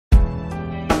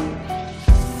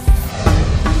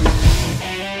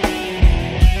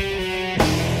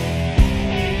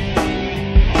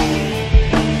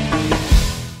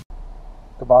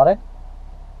morning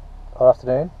or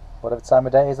afternoon, whatever time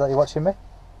of day it is that you're watching me.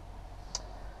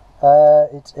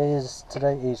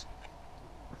 Today is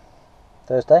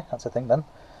Thursday, that's I think then.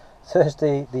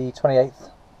 Thursday the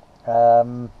 28th.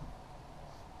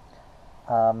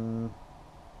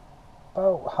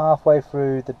 About halfway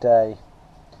through the day.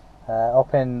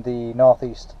 Up in the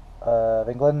northeast of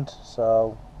England,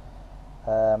 so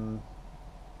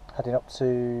heading up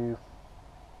to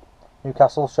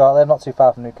Newcastle shortly. I'm not too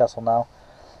far from Newcastle now.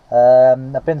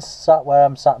 I've been sat where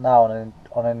I'm sat now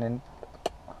on an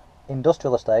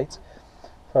industrial estate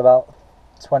for about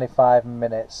 25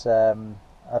 minutes. One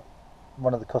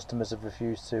of the customers have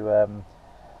refused to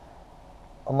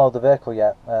unload the vehicle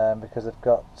yet because they've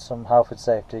got some health and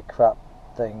safety crap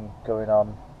thing going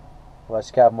on where you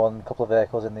can't have more than a couple of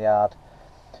vehicles in the yard.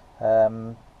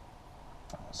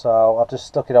 So I've just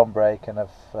stuck it on brake, and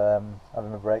I've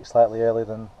having my brake slightly earlier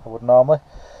than I would normally.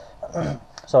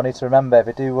 So I need to remember, if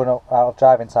I do run out of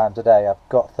driving time today, I've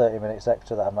got 30 minutes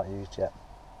extra that I've not used yet.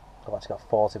 I've actually got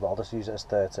 40, but I'll just use it as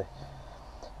 30.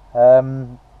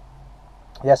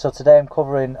 Yeah, so today I'm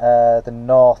covering the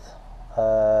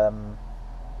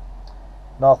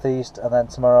northeast, and then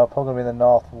tomorrow I'm probably going to be in the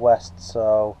northwest,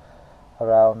 so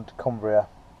around Cumbria.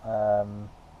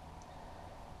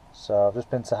 So I've just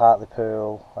been to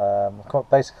Hartlepool.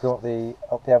 Basically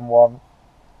up the M1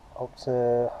 up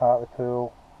to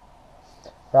Hartlepool,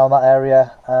 around that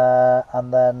area,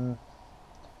 and then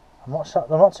I'm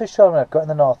not too sure when I've got in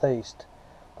the northeast,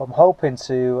 but I'm hoping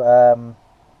to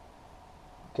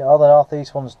get all the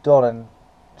northeast ones done and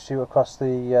shoot across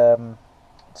the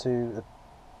to the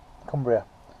Cumbria,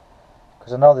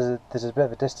 because I know there's a bit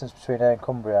of a distance between here and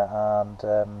Cumbria, and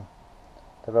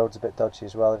the road's a bit dodgy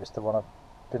as well if it's the one I've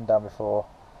been down before.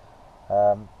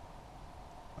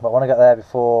 But I want to get there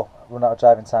before I run out of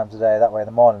driving time today. That way in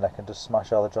the morning I can just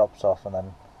smash all the drops off and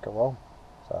then go home.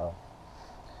 So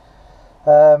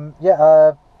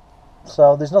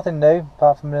so there's nothing new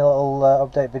apart from a little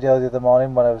update video the other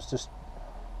morning when I was just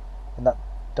in that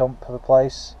dump of a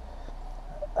place.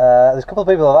 There's a couple of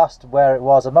people who have asked where it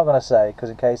was. I'm not going to say, because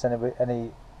in case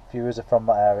any viewers are from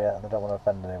that area and they don't want to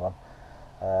offend anyone.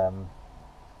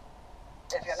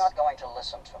 If you're not going to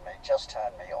listen to me, just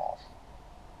turn me off.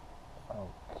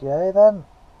 Okay then.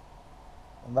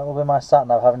 And that will be my sat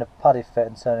nav having a paddy fit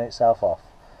and turning itself off.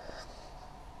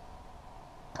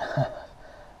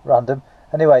 Random.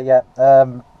 Anyway, yeah.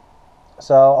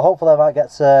 So hopefully I might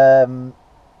get a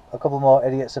couple more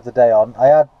idiots of the day on.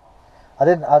 I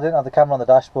didn't have the camera on the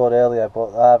dashboard earlier,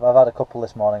 but I've had a couple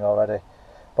this morning already.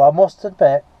 But I must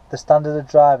admit, the standard of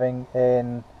driving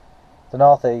in the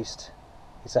northeast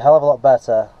is a hell of a lot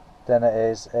better than it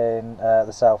is in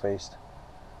the southeast,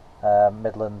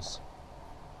 Midlands.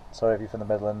 Sorry if you're from the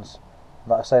Midlands. I'm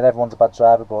not saying everyone's a bad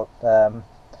driver, but the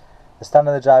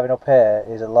standard of driving up here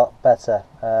is a lot better.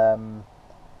 They're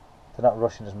not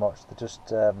rushing as much. They just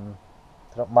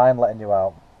they don't mind letting you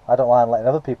out. I don't mind letting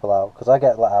other people out, because I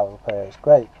get let out up here. It's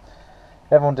great.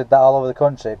 If everyone did that all over the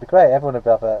country, it'd be great. Everyone would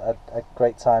have a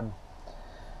great time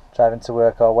driving to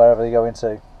work or wherever they're going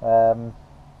to.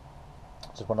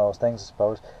 Just one of those things, I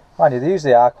suppose. Mind you, they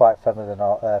usually are quite friendly,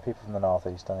 people from the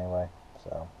northeast anyway.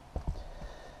 So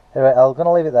anyway, I'm going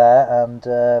to leave it there, and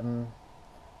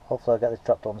hopefully I'll get this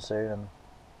dropped on soon and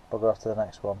bugger off to the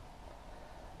next one.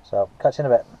 So catch you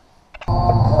in a bit.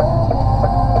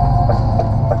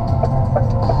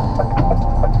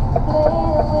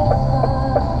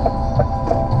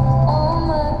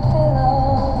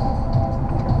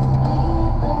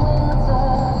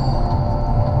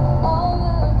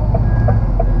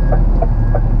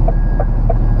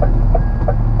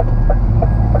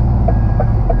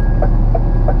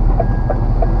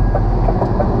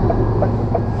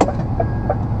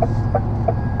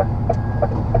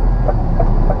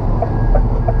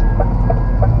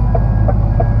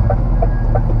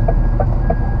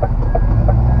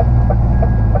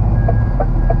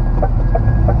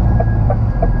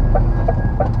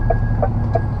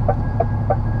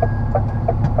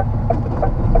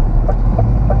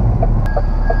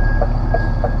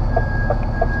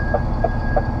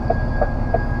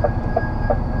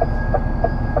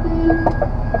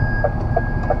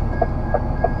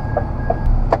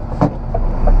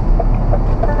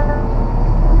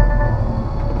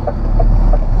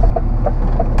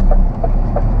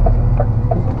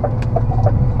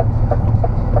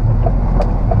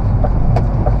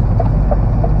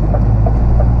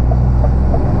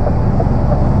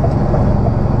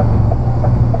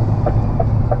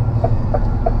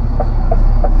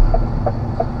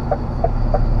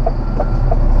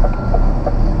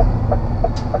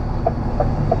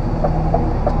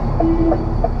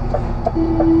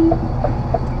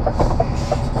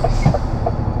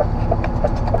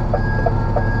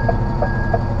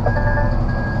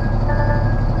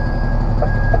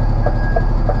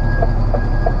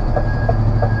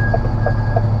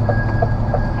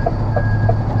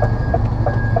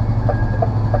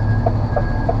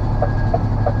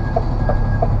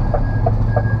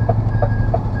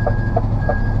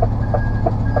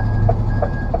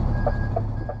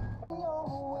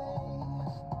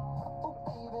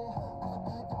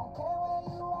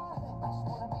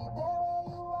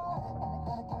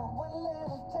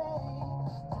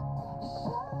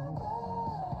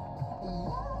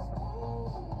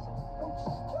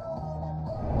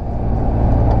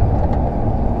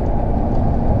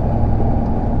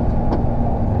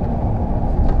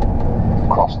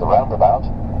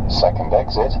 second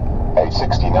exit,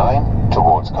 A69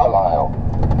 towards Carlisle.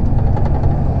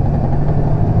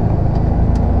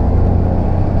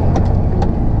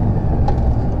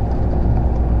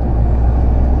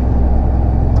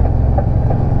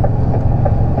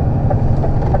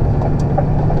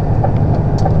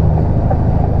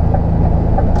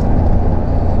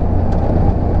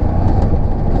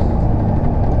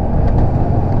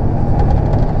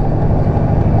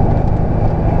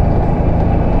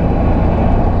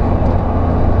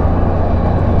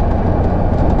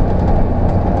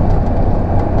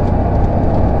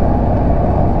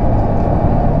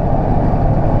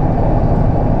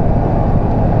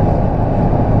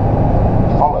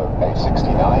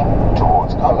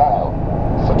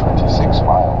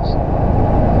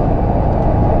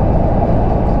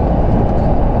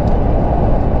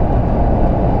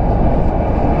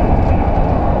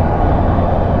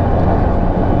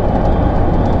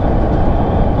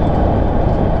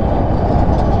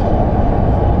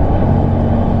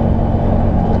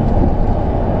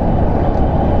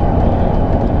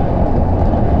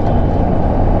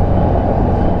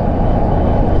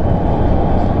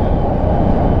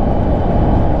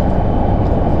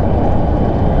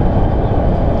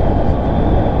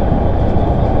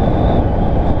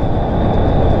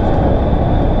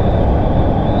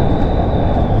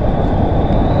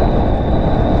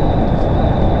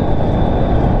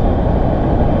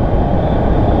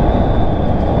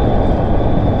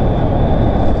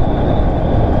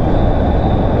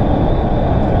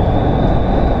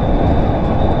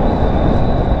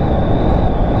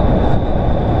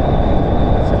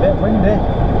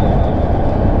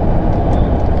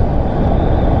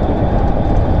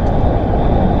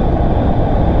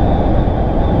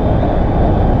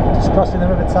 Crossing the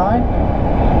River Tyne.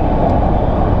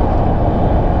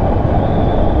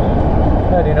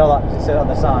 How do you know that? Because it said it on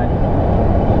the sign.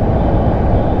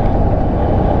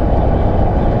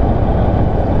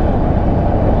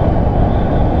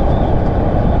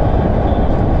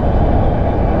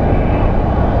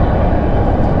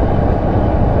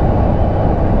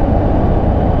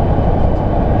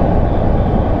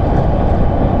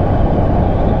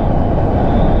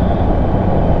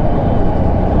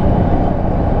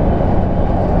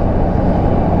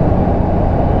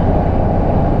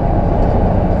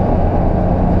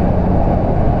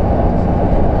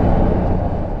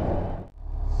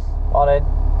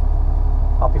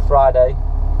 Friday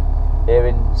here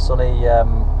in sunny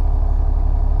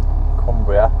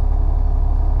Cumbria,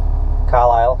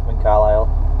 Carlisle. I'm in Carlisle.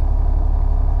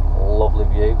 Lovely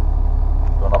view.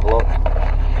 Go and have a look.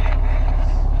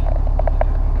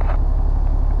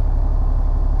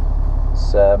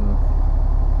 It's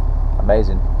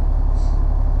amazing.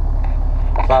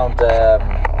 I found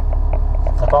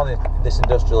this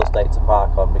industrial estate to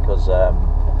park on because I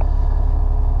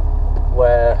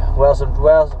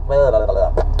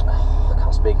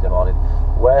can't speak in the morning.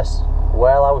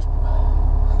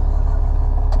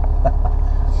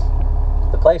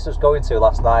 The place I was going to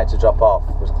last night to drop off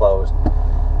was closed,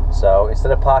 so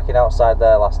instead of parking outside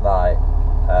there last night,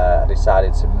 I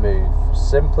decided to move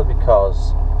simply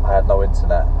because I had no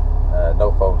internet,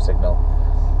 no phone signal,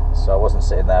 so I wasn't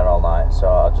sitting there all night. So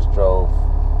I just drove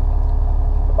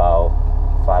about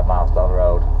 5 miles down the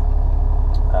road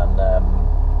and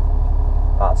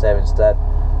parked here instead.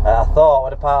 I thought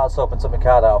when the parts up and took my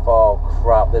card out, I thought, oh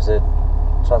crap, there's a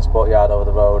transport yard over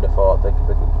the road. I thought they're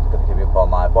going to keep me up all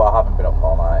night, but I haven't been up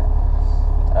all night.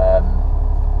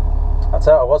 I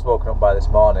tell you, I was woken up by this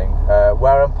morning.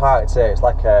 Where I'm parked here, it's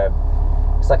like a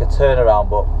turnaround,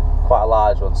 but quite a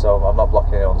large one, so I'm not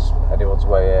blocking anyone's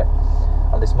way here.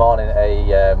 And this morning,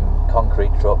 a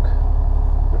concrete truck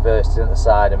reversed in at the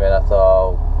side of me, and I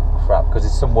thought, oh crap, because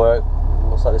there's some work.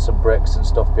 Looks like there's some bricks and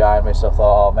stuff behind me, so I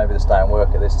thought, oh, maybe they're starting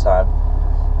work at this time.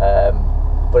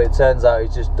 But it turns out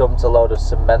he's just dumped a load of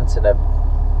cement in a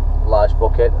large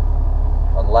bucket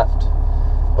on the left.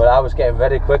 But I was getting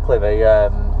ready quickly,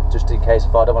 just in case. I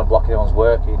thought I don't want to block anyone's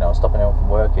work, stop anyone from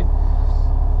working.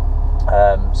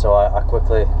 So I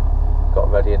quickly got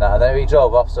ready and then he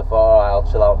drove off, so I thought, alright,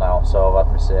 I'll chill out now. So I've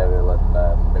had my cereal and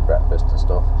my breakfast and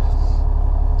stuff.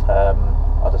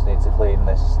 I just need to clean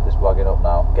this wagon up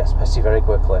now. It gets messy very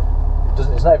quickly.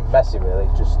 It's not even messy really,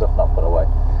 it's just stuff not put away.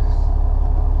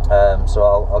 So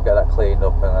I'll get that cleaned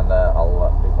up and then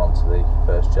I'll move on to the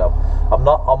first job. I'm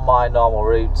not on my normal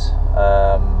route.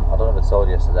 I don't know if I told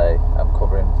you yesterday, I'm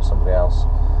covering for somebody else.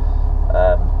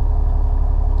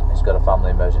 He's got a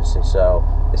family emergency, so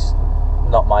this is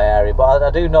not my area, but I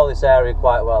do know this area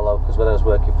quite well though, because when I was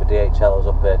working for DHL I was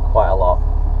up here quite a lot.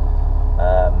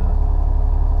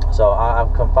 So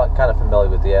I'm kind of familiar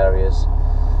with the areas.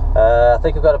 I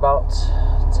think I've got about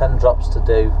 10 10 drops to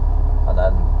do, and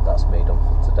then that's me done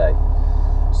for today.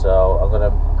 So I'm going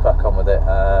to crack on with it.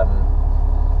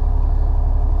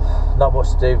 Not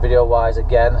much to do video wise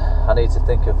again. I need to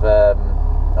think of a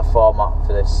format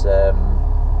for this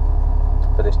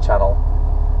channel,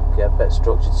 get a bit of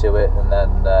structure to it, and then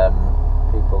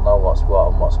people know what's what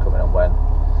and what's coming and when.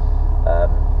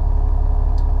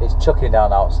 It's chucking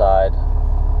down outside,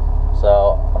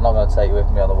 so I'm not going to take you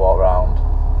with me on the walk round.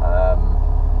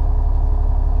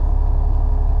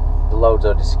 The load's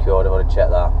already secured, I've already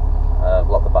checked that. I've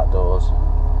locked the back doors.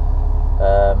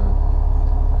 I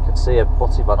can see a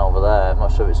butty van over there. I'm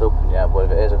not sure if it's open yet, but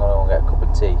if it is, I'm going to go and get a cup of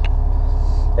tea.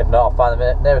 If not, I'll find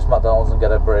the nearest McDonald's and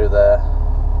get a brew there.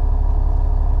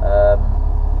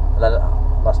 And then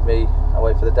that's me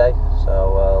away for the day,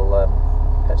 so I'll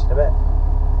catch you in a bit.